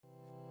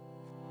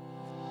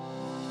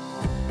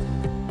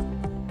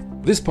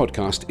This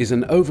podcast is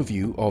an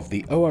overview of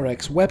the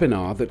ORX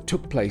webinar that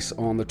took place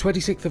on the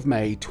 26th of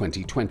May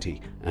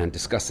 2020 and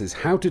discusses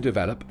how to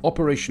develop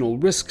operational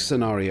risk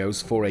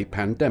scenarios for a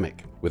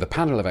pandemic, with a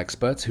panel of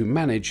experts who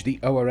manage the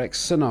ORX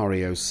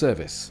Scenarios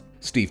service.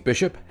 Steve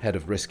Bishop, Head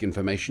of Risk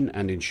Information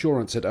and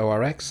Insurance at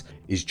ORX,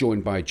 is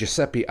joined by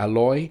Giuseppe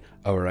Aloi,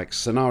 ORX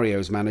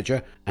Scenarios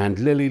Manager, and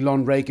Lily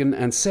Lonregan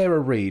and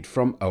Sarah Reed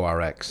from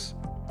ORX.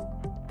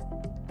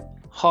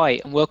 Hi,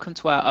 and welcome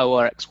to our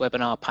ORX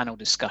webinar panel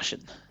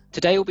discussion.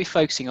 Today we'll be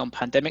focusing on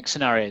pandemic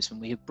scenarios, and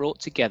we have brought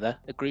together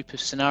a group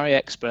of scenario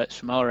experts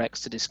from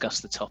ORX to discuss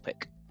the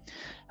topic.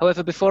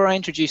 However, before I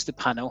introduce the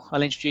panel,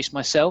 I'll introduce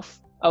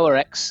myself,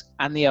 ORX,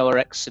 and the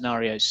ORX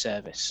Scenarios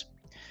service.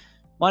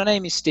 My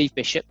name is Steve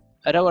Bishop.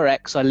 At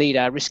ORX, I lead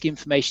our risk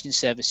information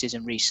services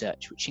and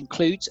research, which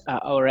includes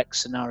our ORX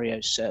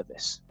Scenarios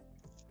service.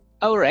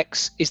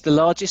 ORX is the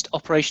largest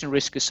operational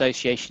risk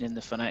association in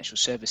the financial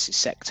services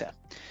sector.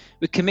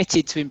 We're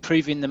committed to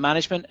improving the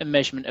management and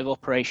measurement of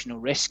operational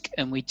risk,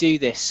 and we do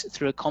this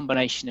through a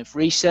combination of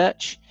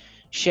research,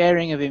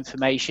 sharing of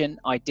information,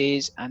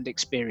 ideas, and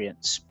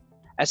experience.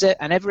 As an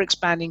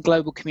ever-expanding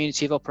global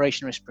community of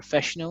operational risk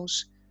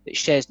professionals that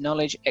shares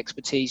knowledge,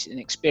 expertise, and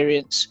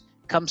experience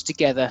comes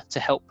together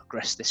to help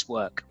progress this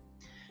work.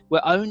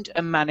 We're owned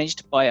and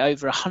managed by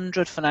over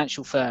 100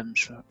 financial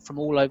firms from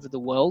all over the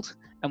world,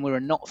 and we're a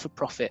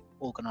not-for-profit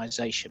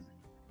organisation.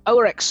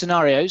 ORX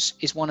Scenarios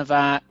is one of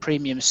our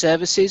premium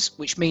services,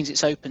 which means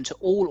it's open to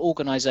all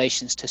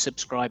organisations to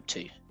subscribe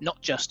to,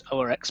 not just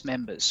ORX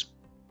members.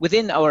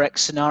 Within ORX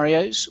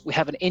Scenarios, we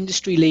have an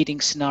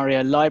industry-leading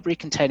scenario library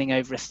containing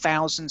over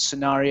 1,000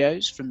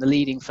 scenarios from the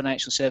leading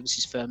financial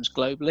services firms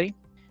globally.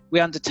 We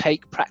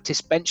undertake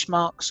practice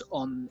benchmarks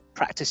on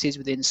practices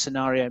within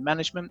scenario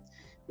management.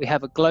 We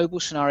have a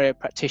global scenario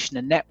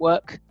practitioner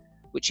network,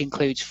 which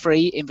includes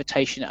free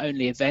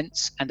invitation-only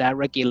events and our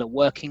regular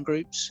working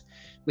groups.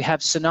 We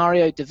have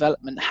scenario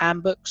development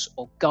handbooks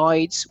or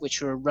guides,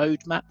 which are a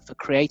roadmap for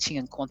creating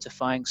and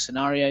quantifying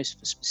scenarios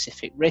for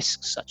specific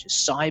risks, such as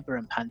cyber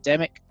and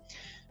pandemic.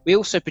 We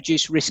also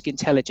produce risk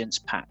intelligence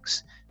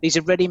packs. These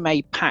are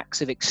ready-made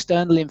packs of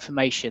external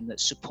information that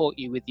support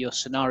you with your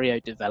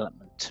scenario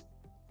development.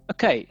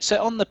 Okay,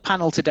 so on the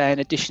panel today, in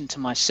addition to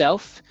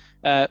myself,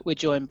 we're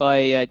joined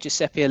by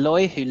Giuseppe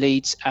Aloi, who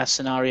leads our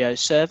scenario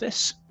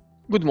service.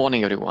 Good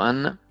morning,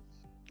 everyone.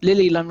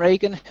 Lily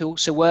Lonregan, who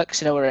also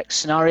works in ORX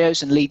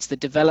Scenarios and leads the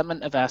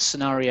development of our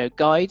scenario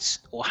guides,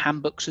 or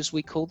handbooks as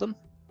we call them.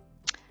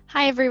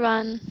 Hi,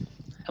 everyone.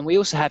 And we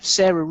also have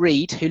Sarah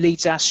Reed, who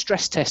leads our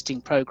stress testing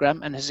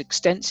program and has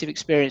extensive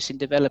experience in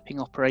developing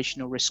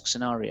operational risk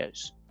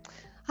scenarios.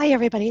 Hi,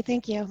 everybody.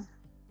 Thank you.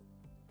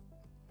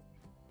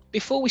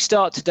 Before we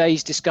start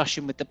today's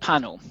discussion with the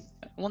panel,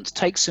 I want to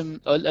take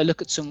a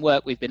look at some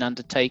work we've been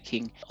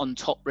undertaking on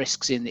top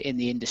risks in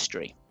the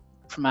industry.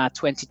 From our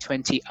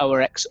 2020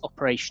 ORX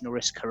Operational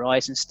Risk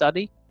Horizon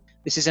study.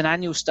 This is an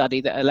annual study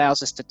that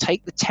allows us to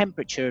take the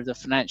temperature of the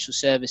financial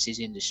services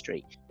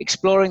industry,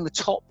 exploring the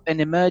top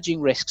and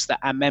emerging risks that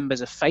our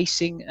members are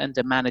facing and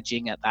are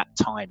managing at that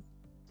time.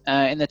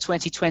 In the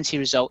 2020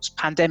 results,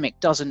 pandemic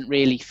doesn't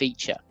really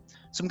feature.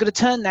 So I'm going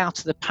to turn now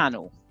to the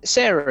panel.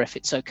 Sarah, if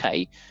it's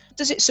okay,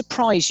 does it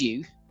surprise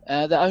you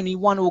that only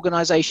one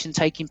organisation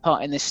taking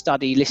part in this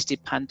study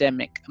listed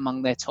pandemic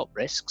among their top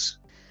risks?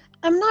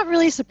 I'm not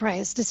really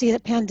surprised to see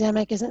that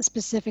pandemic isn't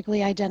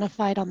specifically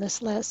identified on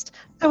this list.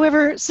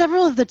 However,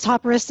 several of the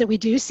top risks that we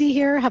do see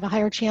here have a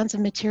higher chance of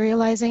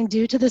materializing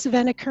due to this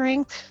event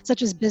occurring,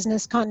 such as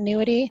business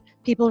continuity,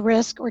 people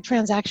risk, or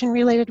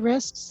transaction-related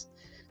risks.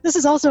 This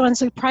is also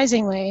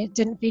unsurprisingly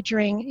didn't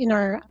featuring in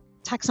our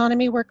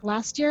taxonomy work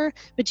last year,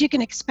 but you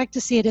can expect to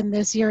see it in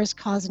this year's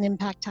cause and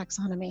impact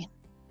taxonomy.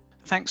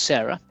 Thanks,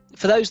 Sarah.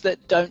 For those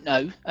that don't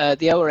know,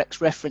 the ORX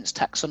reference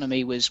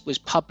taxonomy was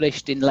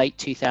published in late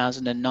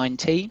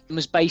 2019 and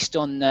was based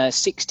on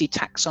 60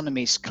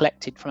 taxonomies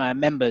collected from our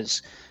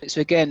members. So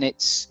again,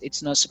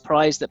 it's no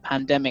surprise that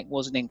pandemic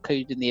wasn't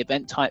included in the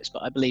event types,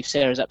 but I believe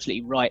Sarah's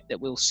absolutely right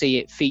that we'll see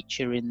it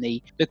feature in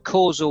the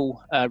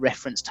causal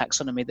reference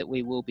taxonomy that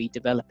we will be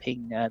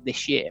developing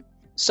this year.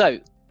 So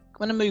I'm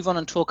going to move on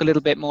and talk a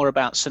little bit more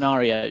about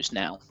scenarios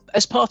now.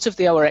 As part of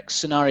the ORX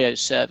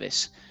Scenarios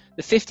service,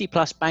 the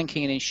 50-plus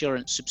banking and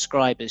insurance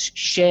subscribers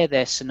share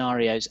their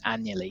scenarios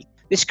annually.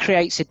 This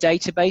creates a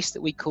database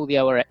that we call the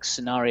ORX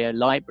Scenario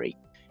Library.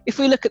 If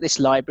we look at this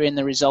library and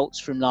the results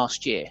from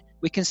last year,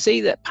 we can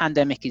see that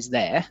pandemic is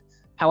there.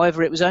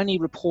 However, it was only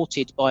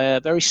reported by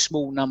a very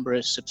small number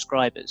of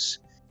subscribers.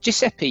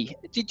 Giuseppe,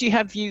 did you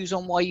have views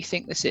on why you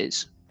think this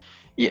is?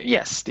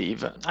 Yes,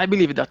 Steve. I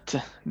believe that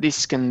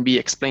this can be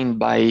explained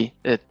by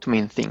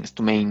two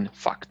main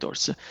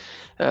factors.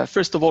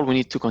 First of all, we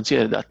need to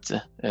consider that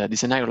the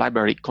scenario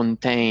library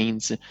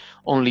contains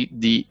only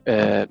the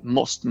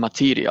most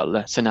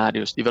material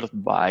scenarios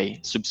developed by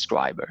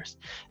subscribers,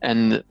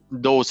 and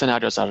those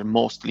scenarios are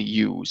mostly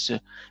used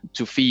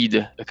to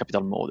feed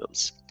capital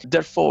models.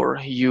 Therefore,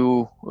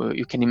 you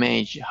can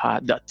imagine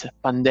that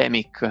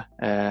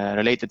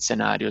pandemic-related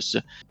scenarios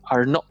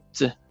are not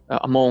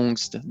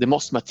amongst the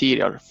most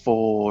material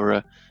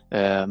for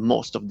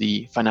most of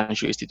the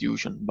financial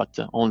institutions, but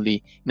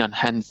only in a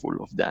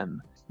handful of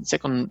them. The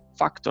second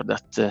factor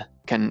that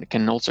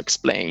can also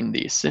explain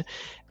this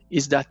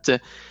is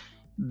that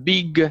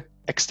big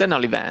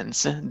external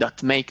events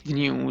that make the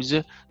news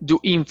do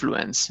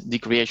influence the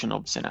creation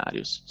of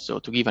scenarios. So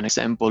to give an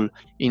example,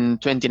 in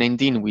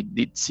 2019 we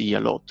did see a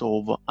lot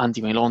of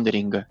anti-money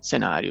laundering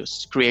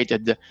scenarios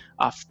created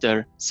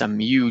after some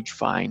huge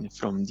fine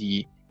from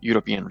the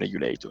European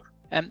regulator.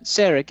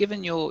 Sarah,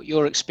 given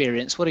your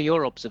experience, what are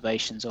your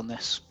observations on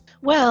this?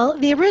 Well,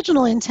 the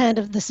original intent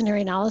of the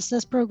scenario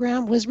analysis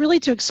program was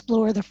really to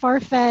explore the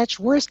far-fetched,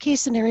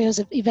 worst-case scenarios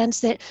of events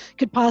that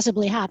could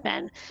possibly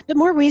happen. But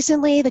more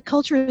recently, the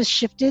culture has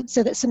shifted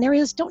so that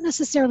scenarios don't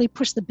necessarily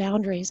push the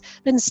boundaries,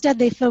 but instead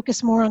they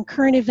focus more on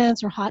current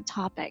events or hot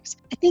topics.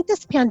 I think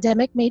this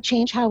pandemic may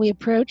change how we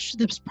approach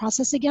this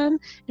process again,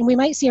 and we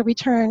might see a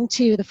return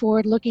to the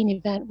forward-looking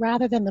event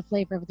rather than the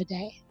flavor of the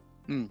day.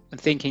 And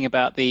thinking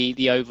about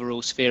the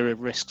overall sphere of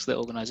risks that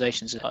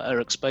organisations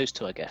are exposed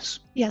to, I guess.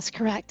 Yes,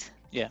 correct.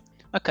 Yeah.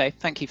 Okay,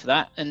 thank you for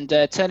that. And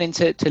turning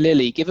to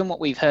Lily, given what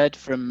we've heard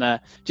from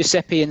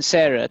Giuseppe and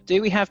Sarah,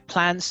 do we have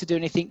plans to do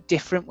anything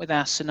different with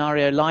our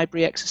scenario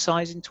library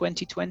exercise in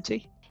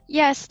 2020?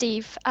 Yeah,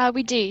 Steve,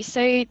 we do.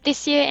 So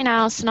this year in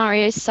our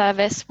scenarios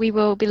service, we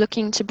will be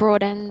looking to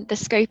broaden the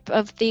scope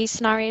of the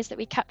scenarios that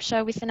we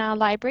capture within our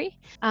library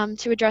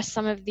to address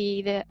some of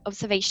the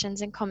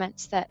observations and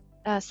comments that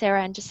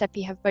Sarah and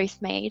Giuseppe have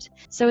both made.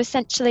 So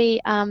essentially,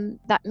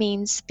 that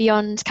means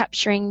beyond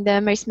capturing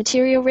the most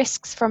material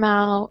risks from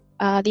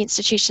the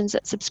institutions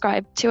that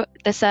subscribe to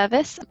the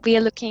service, we are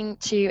looking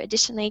to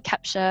additionally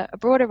capture a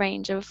broader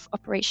range of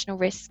operational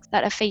risks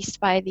that are faced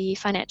by the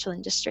financial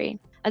industry.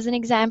 As an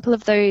example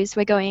of those,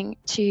 we're going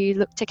to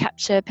look to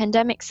capture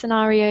pandemic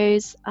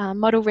scenarios,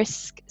 model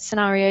risk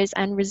scenarios,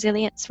 and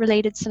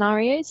resilience-related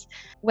scenarios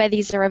where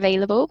these are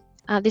available.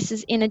 This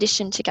is in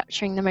addition to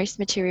capturing the most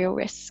material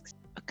risks.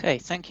 Okay,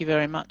 thank you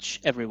very much,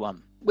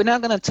 everyone. We're now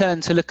going to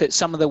turn to look at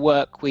some of the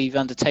work we've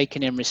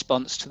undertaken in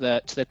response to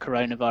the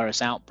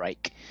coronavirus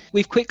outbreak.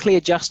 We've quickly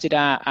adjusted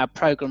our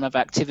programme of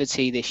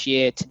activity this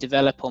year to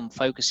develop on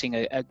focusing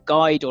a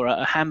guide or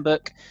a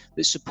handbook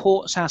that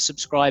supports our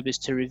subscribers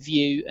to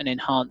review and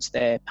enhance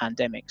their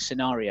pandemic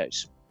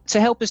scenarios. To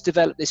help us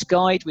develop this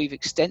guide, we've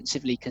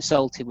extensively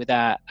consulted with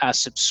our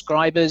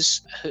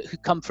subscribers who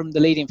come from the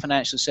leading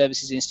financial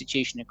services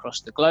institution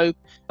across the globe,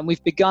 and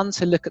we've begun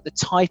to look at the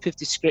type of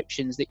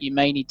descriptions that you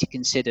may need to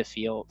consider for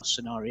your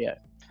scenario.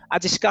 Our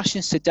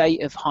discussions to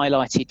date have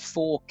highlighted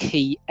 4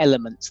 key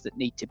elements that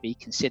need to be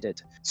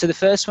considered. So the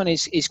first one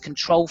is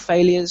control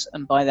failures,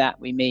 and by that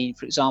we mean,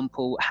 for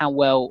example, how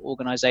well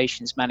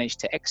organisations manage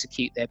to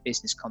execute their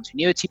business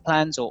continuity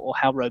plans or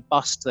how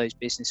robust those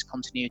business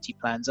continuity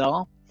plans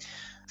are.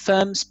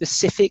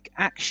 Firm-specific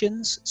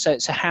actions, so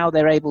how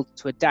they're able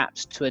to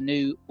adapt to a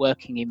new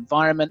working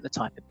environment, the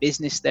type of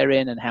business they're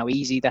in, and how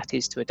easy that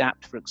is to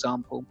adapt, for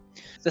example.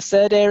 The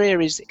third area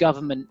is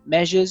government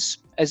measures.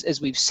 As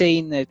we've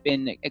seen, there have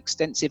been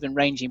extensive and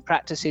ranging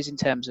practices in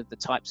terms of the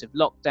types of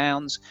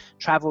lockdowns,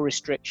 travel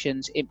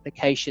restrictions,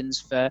 implications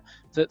for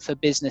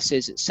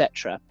businesses,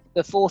 etc.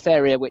 The fourth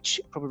area,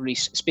 which probably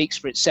speaks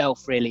for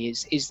itself really,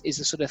 is the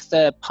sort of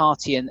third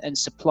party and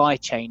supply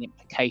chain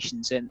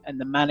implications and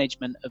the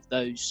management of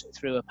those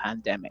through a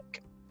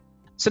pandemic.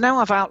 So now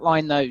I've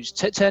outlined those,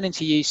 turning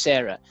to you,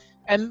 Sarah,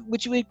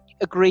 would you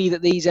agree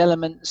that these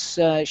elements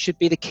should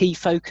be the key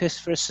focus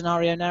for a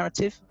scenario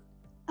narrative?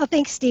 Oh,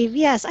 thanks, Steve.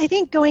 Yes, I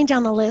think going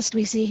down the list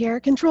we see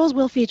here, controls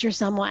will feature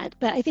somewhat,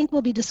 but I think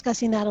we'll be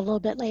discussing that a little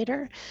bit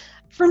later.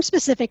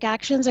 Firm-specific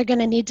actions are going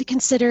to need to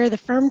consider the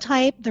firm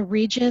type, the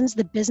regions,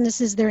 the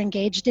businesses they're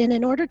engaged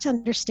in order to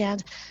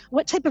understand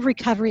what type of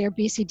recovery or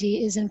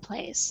BCD is in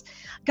place.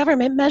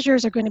 Government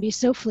measures are going to be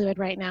so fluid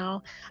right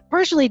now,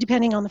 partially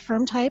depending on the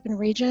firm type and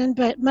region,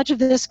 but much of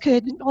this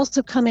could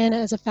also come in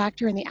as a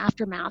factor in the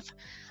aftermath.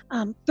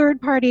 Third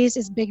parties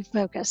is big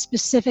focus,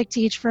 specific to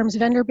each firm's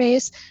vendor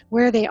base,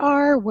 where they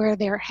are, where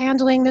they're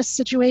handling this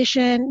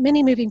situation.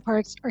 Many moving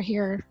parts are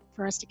here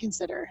for us to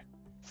consider.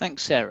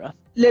 Thanks, Sarah.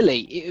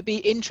 Lily, it would be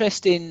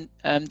interesting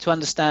to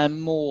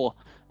understand more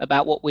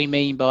about what we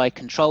mean by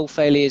control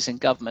failures and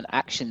government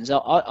actions.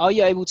 Are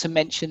you able to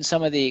mention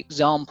some of the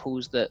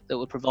examples that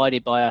were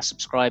provided by our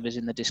subscribers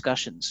in the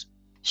discussions?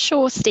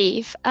 Sure,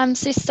 Steve.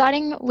 So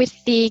starting with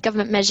the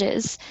government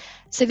measures.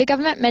 So the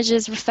government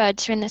measures referred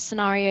to in the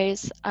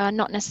scenarios are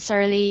not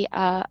necessarily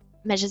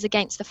measures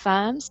against the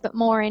firms, but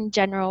more in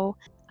general,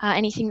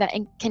 anything that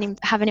can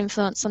have an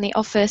influence on the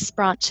office,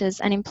 branches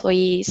and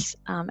employees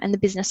and the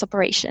business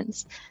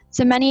operations.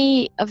 So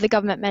many of the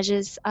government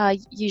measures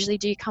usually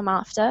do come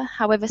after.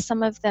 However,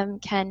 some of them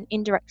can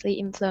indirectly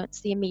influence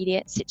the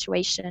immediate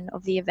situation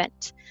of the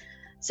event.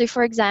 So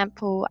for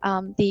example,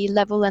 the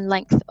level and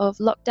length of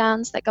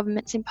lockdowns that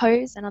governments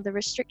impose and other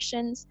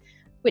restrictions,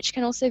 which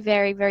can also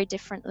vary very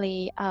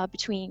differently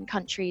between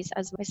countries,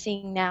 as we're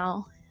seeing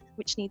now,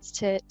 which needs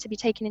to be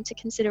taken into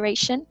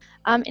consideration.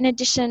 In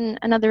addition,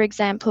 another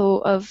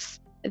example of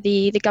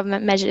the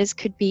government measures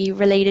could be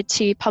related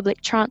to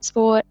public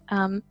transport,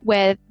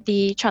 where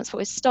the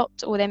transport is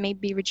stopped, or there may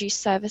be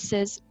reduced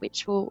services,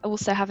 which will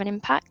also have an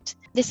impact.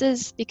 This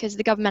is because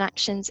the government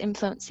actions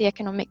influence the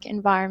economic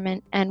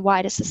environment and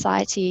wider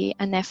society,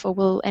 and therefore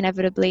will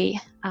inevitably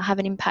have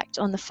an impact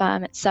on the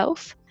firm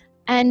itself.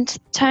 And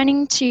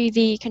turning to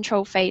the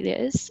control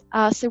failures,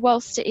 so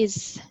whilst it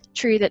is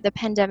true that the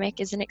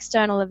pandemic is an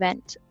external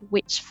event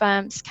which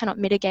firms cannot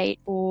mitigate,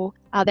 or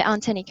there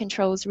aren't any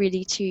controls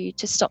really to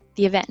stop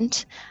the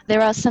event,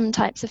 there are some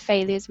types of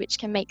failures which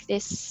can make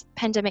this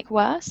pandemic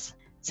worse.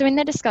 So in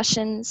the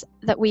discussions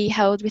that we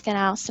held within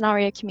our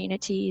scenario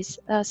communities,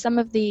 some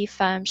of the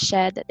firms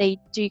shared that they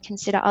do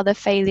consider other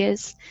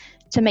failures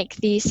to make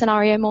the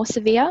scenario more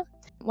severe.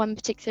 One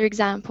particular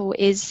example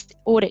is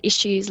audit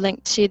issues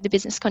linked to the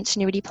business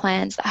continuity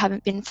plans that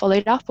haven't been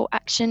followed up or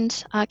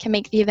actioned can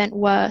make the event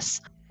worse,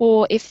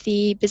 or if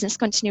the business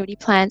continuity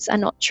plans are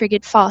not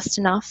triggered fast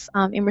enough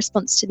in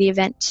response to the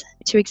event.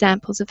 Two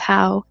examples of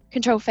how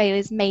control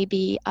failures may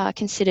be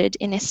considered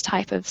in this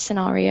type of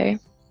scenario.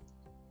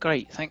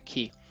 Great, thank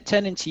you.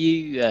 Turning to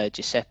you,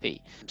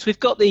 Giuseppe. So we've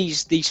got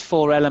these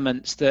four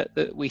elements that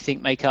we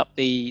think make up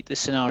the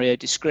scenario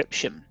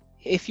description.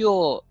 If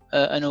you're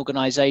an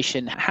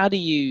organisation, how do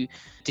you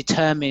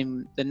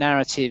determine the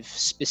narrative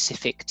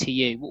specific to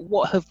you?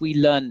 What have we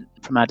learned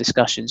from our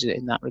discussions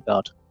in that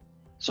regard?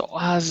 So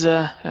as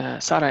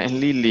Sarah and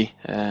Lily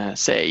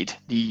said,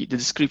 the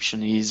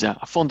description is a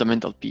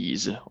fundamental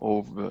piece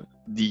of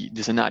the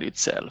scenario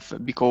itself,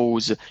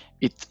 because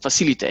it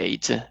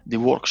facilitates the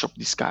workshop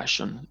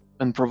discussion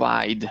and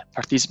provide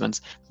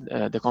participants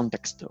the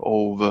context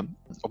of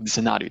the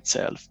scenario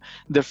itself.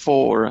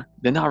 Therefore,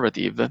 the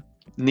narrative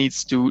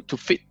needs to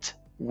fit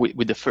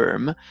with the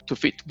firm, to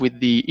fit with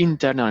the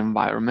internal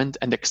environment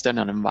and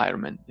external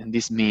environment. And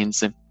this means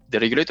the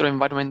regulatory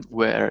environment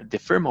where the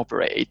firm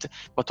operates,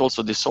 but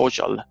also the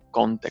social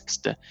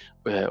context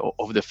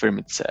of the firm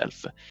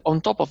itself.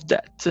 On top of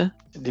that,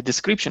 the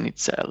description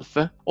itself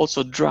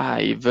also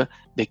drives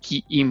the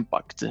key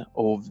impact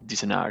of the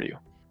scenario.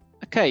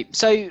 Okay,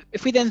 so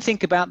if we then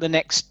think about the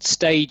next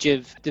stage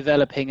of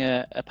developing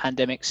a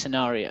pandemic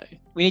scenario,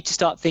 we need to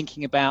start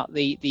thinking about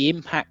the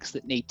impacts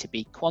that need to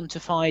be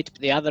quantified,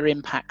 the other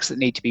impacts that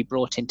need to be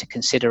brought into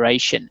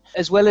consideration,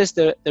 as well as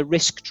the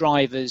risk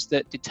drivers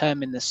that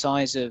determine the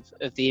size of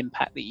the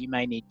impact that you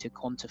may need to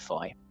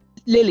quantify.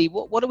 Lily,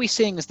 what are we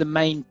seeing as the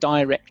main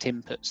direct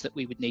inputs that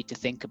we would need to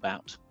think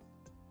about?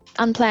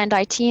 Unplanned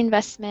IT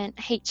investment,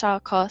 HR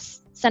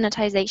costs,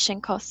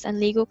 sanitization costs, and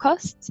legal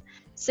costs.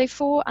 So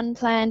for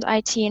unplanned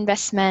IT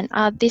investment,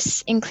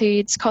 this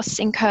includes costs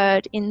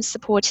incurred in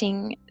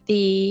supporting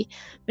the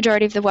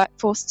majority of the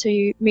workforce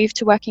to move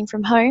to working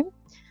from home.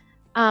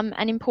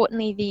 And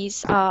importantly,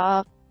 these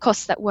are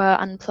costs that were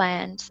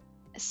unplanned.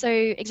 So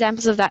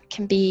examples of that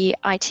can be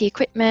IT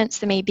equipment, so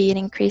there may be an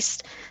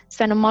increased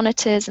spend on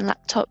monitors and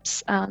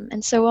laptops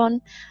and so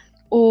on,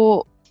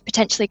 or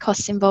potentially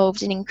costs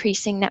involved in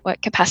increasing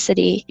network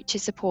capacity to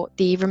support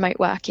the remote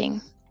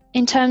working.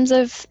 In terms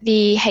of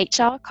the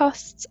HR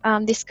costs,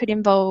 this could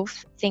involve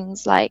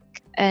things like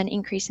an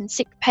increase in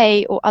sick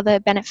pay or other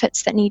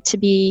benefits that need to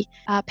be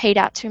paid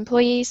out to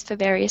employees for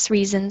various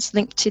reasons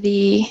linked to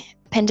the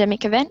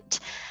pandemic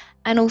event.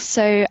 And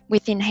also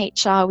within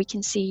HR, we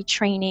can see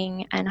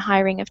training and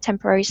hiring of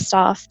temporary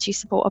staff to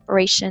support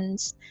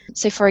operations.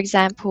 So for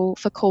example,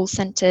 for call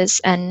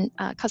centres and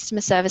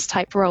customer service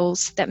type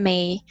roles that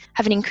may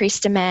have an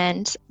increased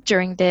demand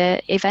during the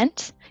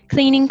event.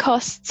 Cleaning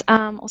costs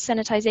or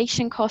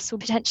sanitization costs will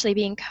potentially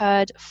be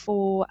incurred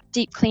for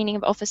deep cleaning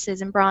of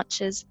offices and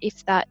branches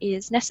if that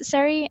is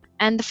necessary.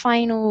 And the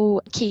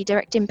final key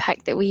direct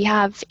impact that we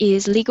have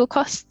is legal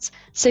costs.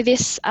 So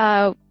this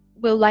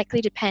will likely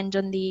depend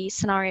on the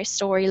scenario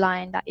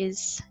storyline that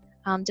is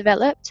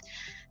developed.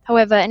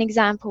 However, an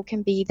example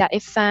can be that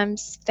if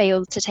firms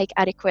fail to take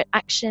adequate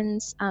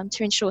actions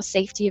to ensure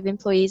safety of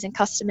employees and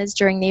customers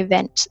during the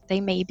event, they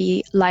may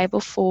be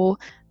liable for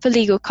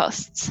legal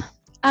costs.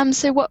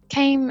 So what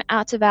came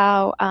out of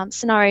our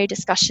scenario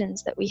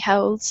discussions that we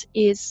held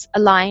is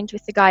aligned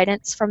with the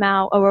guidance from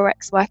our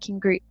ORX working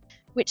group,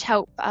 which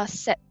help us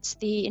set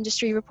the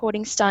industry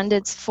reporting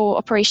standards for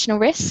operational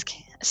risk.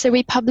 So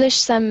we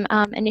published some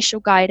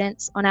initial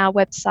guidance on our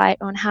website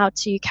on how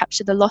to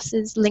capture the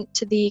losses linked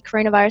to the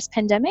coronavirus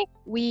pandemic.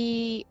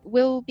 We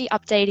will be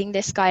updating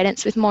this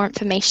guidance with more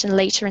information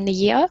later in the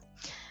year.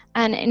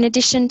 And in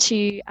addition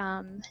to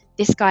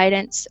this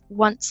guidance,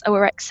 once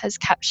ORX has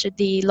captured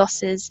the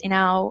losses in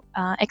our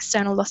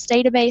external loss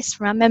database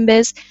from our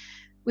members,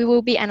 we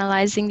will be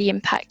analysing the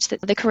impact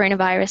that the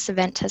coronavirus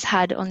event has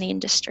had on the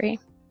industry.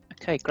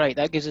 Okay, great.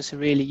 That gives us a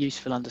really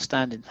useful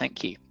understanding.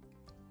 Thank you.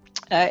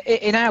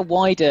 In our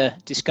wider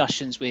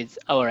discussions with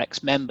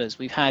ORX members,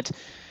 we've had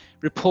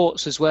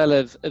reports as well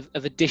of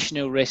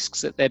additional risks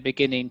that they're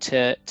beginning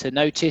to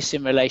notice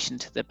in relation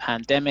to the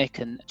pandemic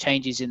and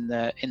changes in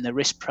the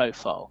risk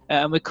profile.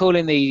 And we're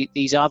calling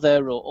these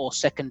other or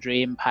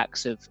secondary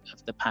impacts of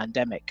the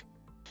pandemic.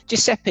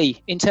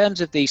 Giuseppe, in terms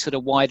of these sort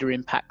of wider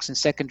impacts and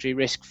secondary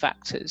risk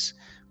factors,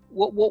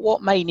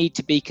 What may need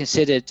to be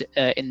considered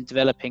in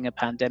developing a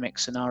pandemic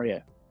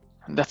scenario?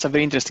 That's a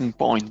very interesting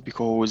point,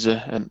 because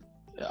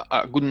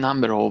a good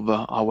number of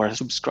our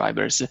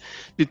subscribers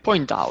did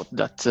point out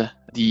that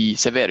the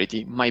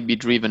severity might be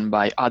driven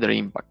by other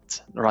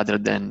impacts rather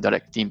than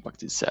direct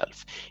impact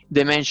itself.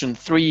 They mentioned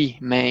three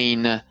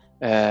main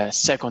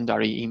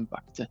secondary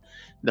impacts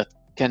that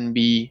can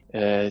be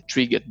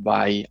triggered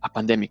by a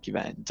pandemic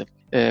event.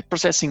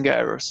 Processing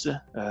errors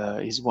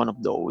is one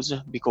of those,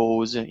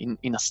 because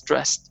in a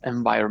stressed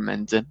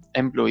environment,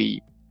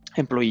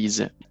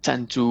 employees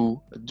tend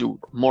to do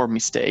more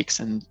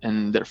mistakes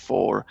and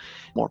therefore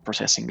more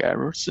processing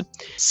errors.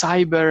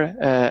 Cyber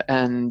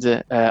and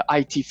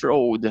IT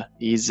fraud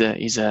is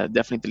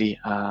definitely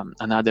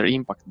another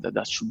impact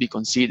that should be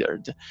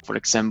considered. For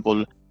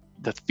example,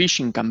 that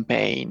phishing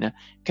campaign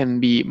can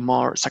be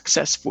more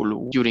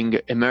successful during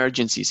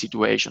emergency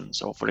situations.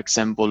 So, for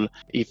example,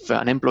 if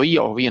an employee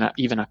or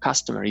even a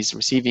customer is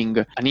receiving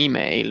an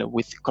email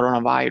with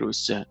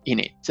coronavirus in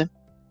it,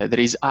 there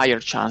is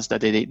higher chance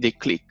that they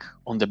click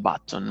on the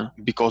button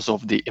because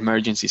of the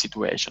emergency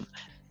situation.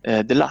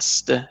 The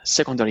last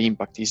secondary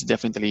impact is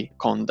definitely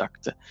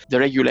conduct. The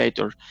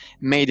regulator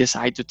may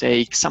decide to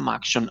take some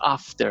action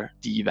after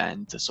the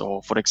event. So,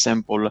 for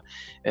example,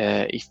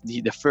 if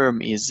the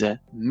firm is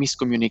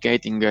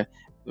miscommunicating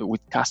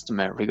with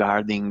customer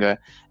regarding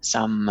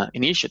some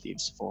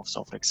initiatives, for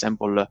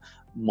example,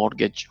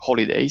 mortgage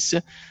holidays,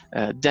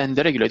 then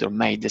the regulator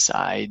may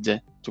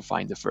decide to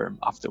fine the firm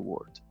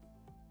afterward.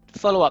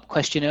 Follow-up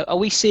question: are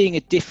we seeing a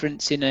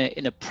difference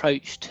in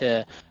approach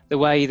to the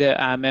way that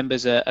our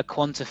members are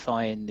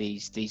quantifying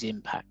these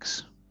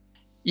impacts?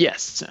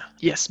 Yes,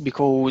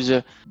 because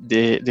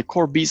the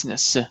core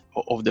business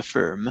of the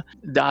firm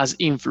does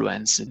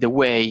influence the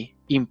way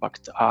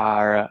impact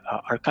are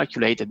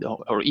calculated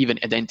or even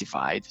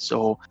identified.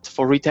 So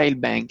for retail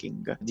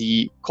banking,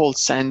 the call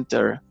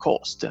center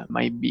cost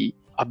might be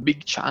a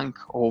big chunk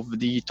of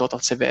the total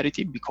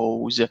severity,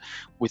 because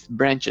with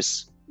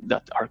branches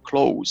that are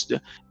closed,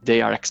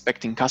 they are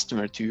expecting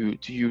customer to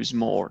use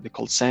more the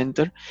call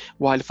center.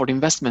 While for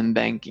investment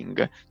banking,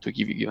 to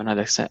give you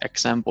another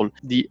example,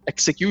 the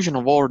execution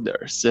of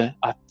orders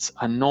at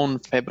a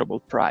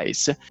non-favorable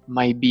price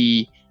might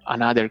be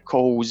another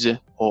cause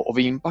of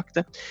impact.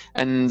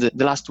 And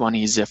the last one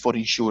is for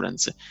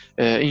insurance.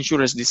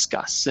 Insurers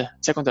discuss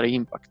secondary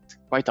impact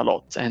quite a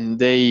lot, and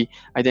they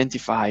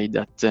identify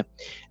that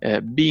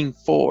being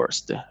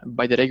forced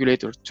by the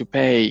regulator to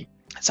pay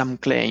some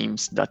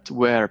claims that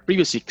were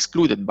previously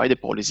excluded by the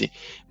policy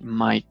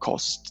might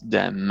cost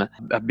them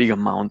a big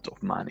amount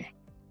of money.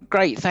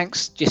 Great,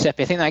 thanks,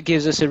 Giuseppe. I think that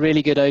gives us a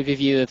really good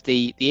overview of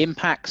the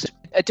impacts.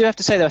 I do have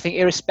to say, though, I think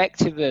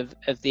irrespective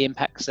of the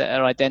impacts that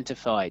are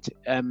identified,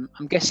 I'm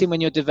guessing when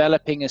you're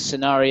developing a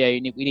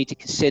scenario, we need to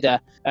consider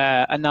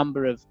a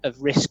number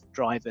of risk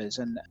drivers.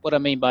 And what I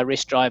mean by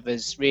risk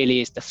drivers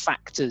really is the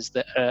factors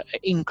that are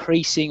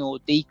increasing or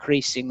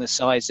decreasing the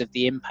size of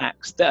the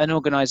impacts that an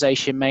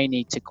organisation may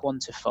need to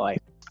quantify.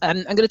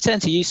 I'm going to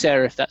turn to you,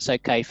 Sarah, if that's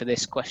okay for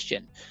this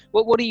question.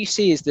 What do you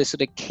see as the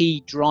sort of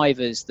key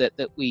drivers that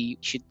we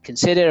should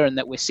consider and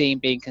that we're seeing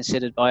being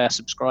considered by our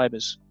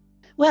subscribers?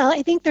 Well,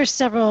 I think there's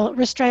several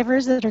risk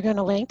drivers that are going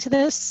to link to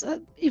this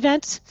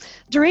event.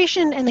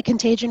 Duration and the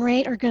contagion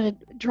rate are going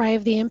to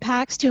drive the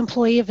impacts to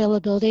employee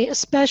availability,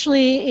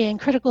 especially in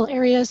critical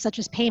areas such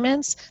as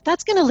payments.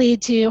 That's going to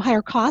lead to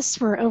higher costs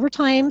for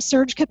overtime,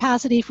 surge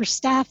capacity for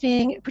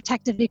staffing,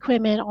 protective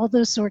equipment, all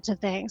those sorts of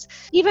things.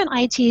 Even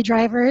IT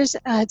drivers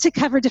to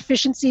cover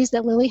deficiencies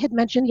that Lily had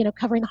mentioned,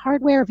 covering the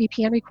hardware,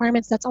 VPN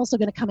requirements, that's also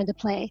going to come into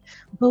play.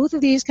 Both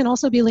of these can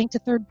also be linked to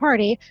third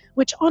party,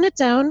 which on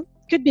its own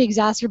could be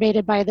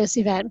exacerbated by this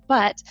event,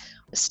 but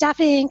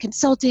staffing,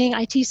 consulting,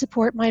 IT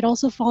support might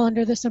also fall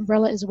under this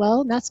umbrella as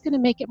well, and that's going to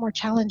make it more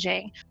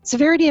challenging.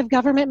 Severity of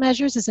government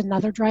measures is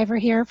another driver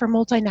here for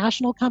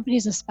multinational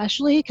companies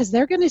especially, because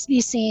they're going to be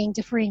seeing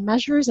differing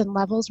measures and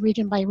levels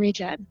region by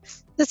region.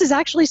 This is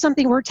actually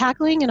something we're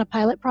tackling in a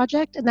pilot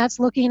project, and that's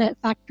looking at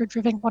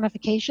factor-driven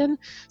quantification.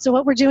 So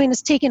what we're doing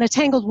is taking a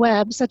tangled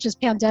web, such as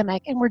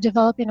pandemic, and we're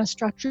developing a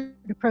structured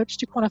approach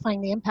to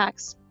quantifying the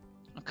impacts.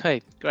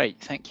 Okay, great.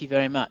 Thank you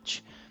very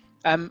much.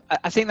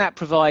 I think that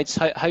provides,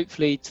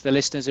 hopefully, to the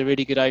listeners a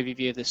really good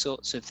overview of the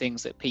sorts of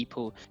things that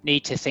people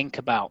need to think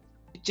about.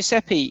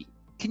 Giuseppe,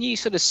 can you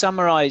sort of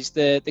summarize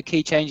the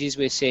key changes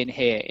we're seeing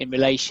here in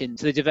relation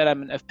to the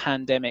development of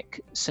pandemic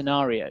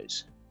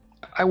scenarios?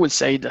 I would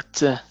say that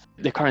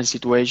the current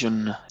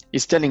situation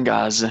is telling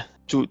us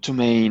two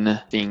main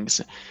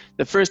things.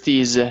 The first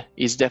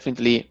is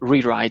definitely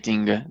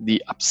rewriting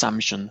the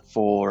assumption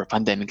for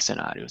pandemic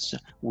scenarios.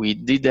 We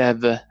did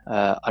have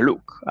a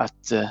look at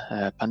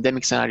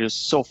pandemic scenarios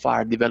so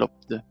far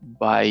developed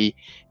by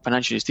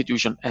financial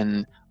institutions,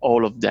 and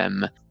all of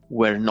them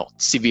were not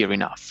severe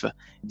enough.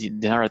 The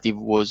narrative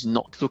was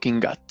not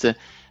looking at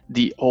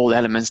the all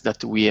elements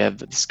that we have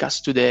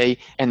discussed today,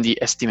 and the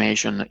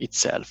estimation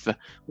itself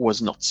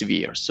was not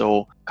severe.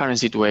 So current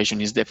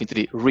situation is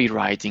definitely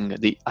rewriting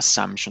the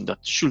assumption that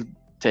should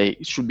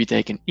should be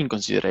taken in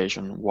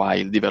consideration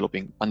while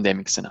developing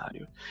pandemic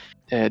scenario.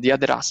 The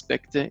other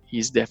aspect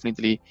is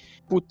definitely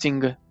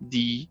putting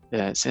the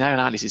scenario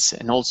analysis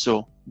and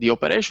also the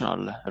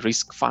operational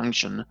risk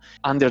function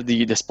under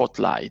the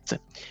spotlight.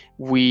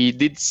 We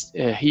did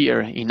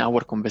hear in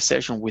our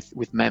conversation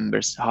with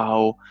members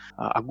how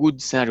a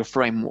good scenario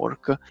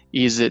framework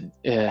is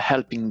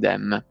helping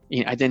them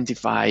in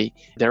identify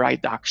the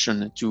right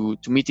action to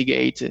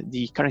mitigate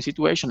the current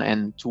situation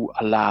and to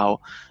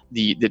allow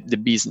the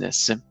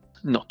business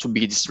not to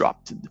be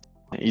disrupted.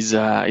 Is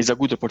a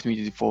good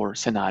opportunity for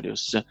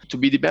scenarios to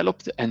be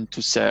developed and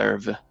to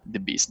serve the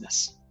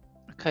business.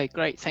 Okay,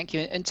 great, thank you.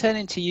 And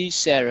turning to you,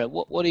 Sarah,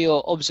 what are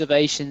your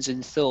observations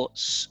and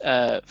thoughts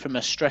from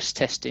a stress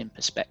testing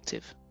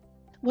perspective?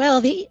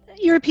 Well, the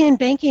European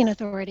Banking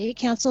Authority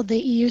canceled the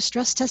EU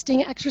stress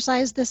testing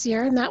exercise this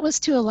year, and that was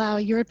to allow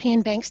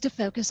European banks to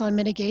focus on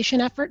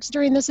mitigation efforts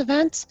during this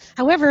event.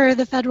 However,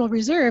 the Federal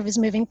Reserve is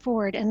moving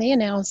forward, and they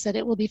announced that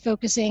it will be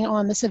focusing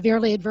on the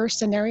severely adverse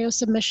scenario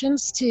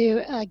submissions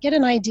to get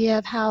an idea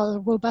of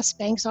how robust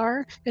banks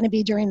are going to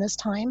be during this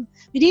time.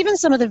 But even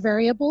some of the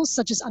variables,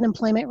 such as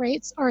unemployment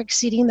rates, are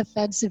exceeding the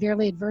Fed's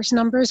severely adverse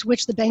numbers,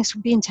 which the banks are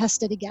being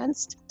tested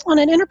against. On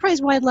an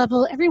enterprise-wide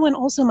level, everyone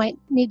also might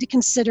need to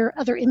consider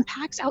other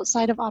impacts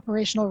outside of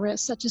operational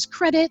risks, such as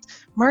credit,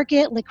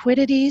 market,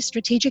 liquidity,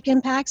 strategic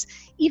impacts,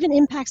 even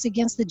impacts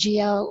against the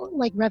GL,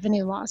 like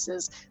revenue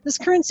losses. This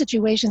current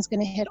situation is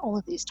going to hit all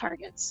of these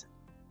targets.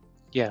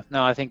 Yeah,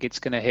 no, I think it's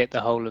going to hit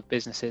the whole of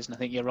businesses, and I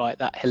think you're right,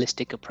 that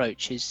holistic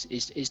approach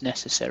is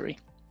necessary.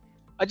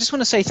 I just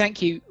want to say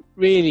thank you,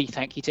 really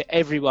thank you to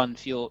everyone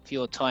for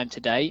your time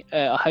today.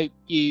 I hope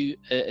you,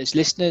 as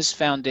listeners,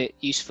 found it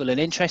useful and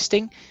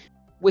interesting.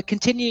 We're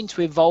continuing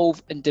to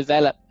evolve and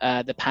develop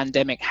the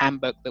pandemic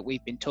handbook that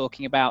we've been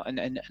talking about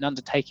and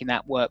undertaking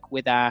that work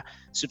with our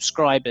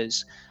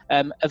subscribers.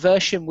 A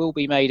version will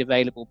be made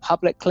available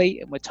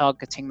publicly, and we're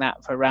targeting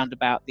that for around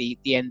about the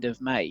end of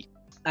May.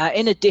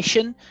 In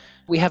addition,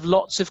 we have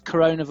lots of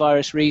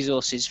coronavirus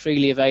resources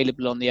freely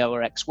available on the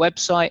ORX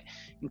website,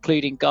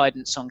 including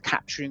guidance on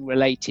capturing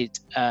related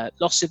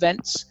loss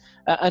events,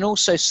 and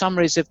also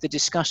summaries of the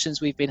discussions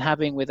we've been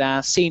having with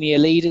our senior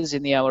leaders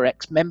in the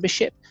ORX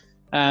membership,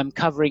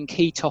 covering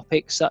key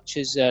topics such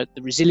as the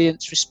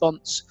resilience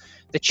response,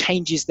 the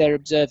changes they're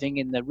observing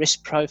in the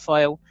risk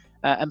profile,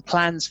 and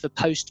plans for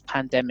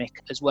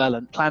post-pandemic as well,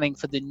 and planning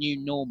for the new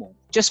normal.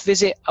 Just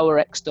visit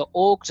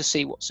orx.org to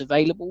see what's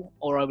available,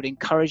 or I would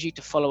encourage you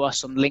to follow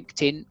us on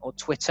LinkedIn or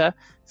Twitter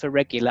for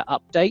regular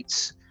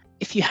updates.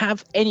 If you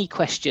have any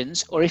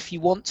questions, or if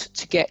you want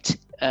to get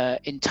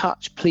in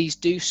touch, please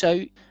do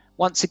so.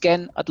 Once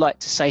again, I'd like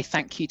to say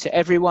thank you to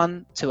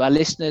everyone, to our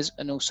listeners,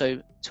 and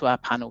also to our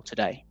panel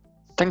today.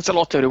 Thanks a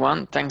lot,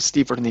 everyone. Thanks,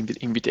 Steve, for the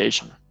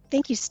invitation.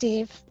 Thank you,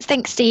 Steve.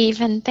 Thanks,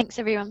 Steve, and thanks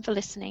everyone for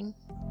listening.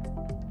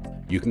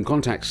 You can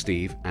contact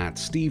Steve at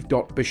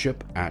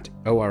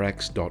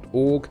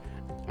steve.bishop@orx.org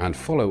and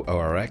follow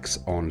ORX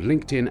on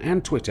LinkedIn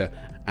and Twitter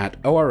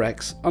at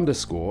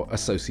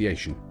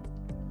ORX_association.